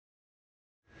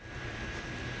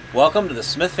Welcome to the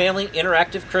Smith Family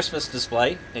Interactive Christmas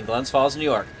Display in Glens Falls, New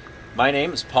York. My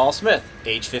name is Paul Smith,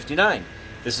 age 59.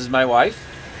 This is my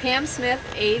wife, Pam Smith,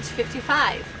 age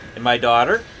 55. And my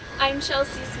daughter. I'm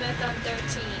Chelsea Smith, I'm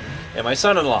 13. And my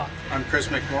son-in-law. I'm Chris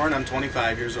McMorrin, I'm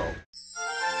 25 years old.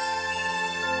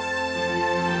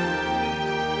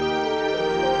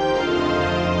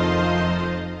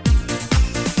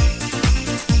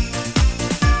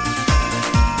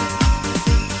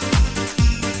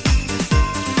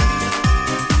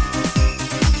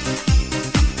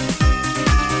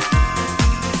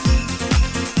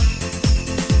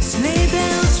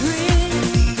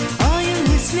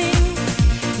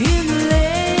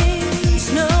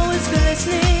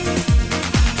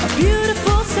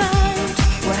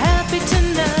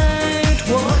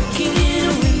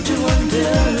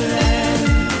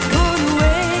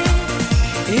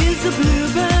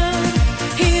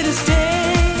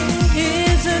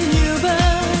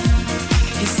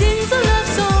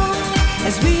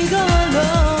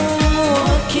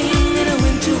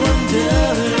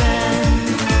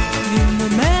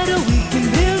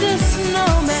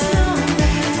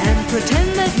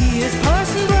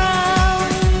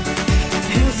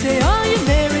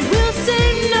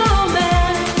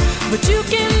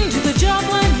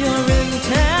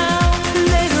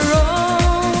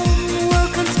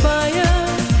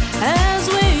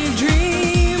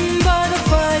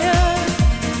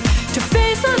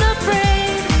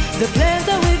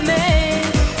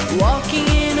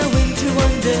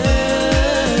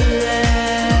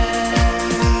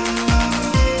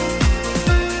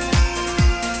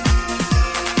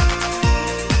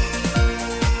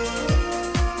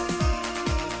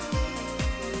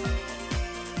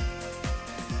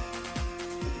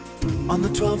 On the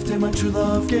 12th day my true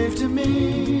love gave to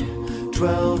me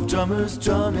 12 drummers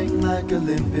drumming like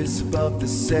Olympus above the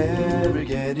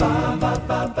Serengeti.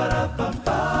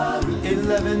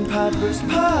 11 pipers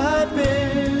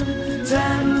piping,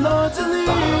 10 lords a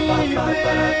leaping.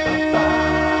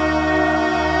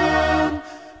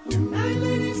 9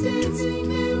 ladies dancing,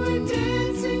 they were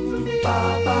dancing for me.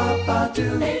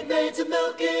 8 maids a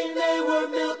milking, they were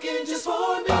milking just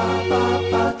for me.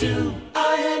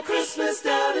 I had Christmas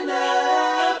down in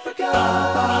Africa.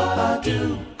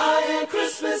 I had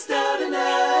Christmas down in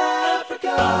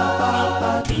Africa.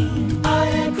 I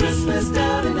had Christmas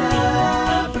down in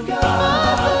Africa.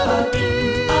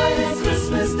 I had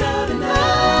Christmas down in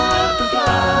Africa.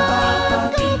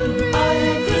 I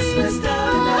had Christmas down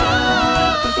in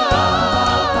Africa.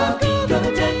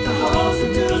 Gonna deck the halls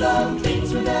and do love things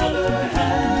we never had.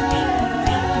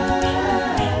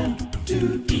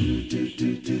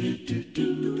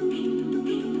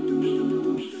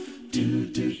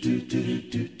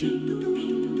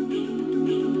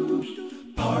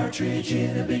 Partridge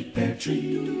in a big pear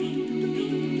tree.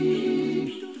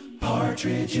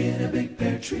 Partridge in a big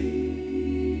pear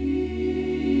tree.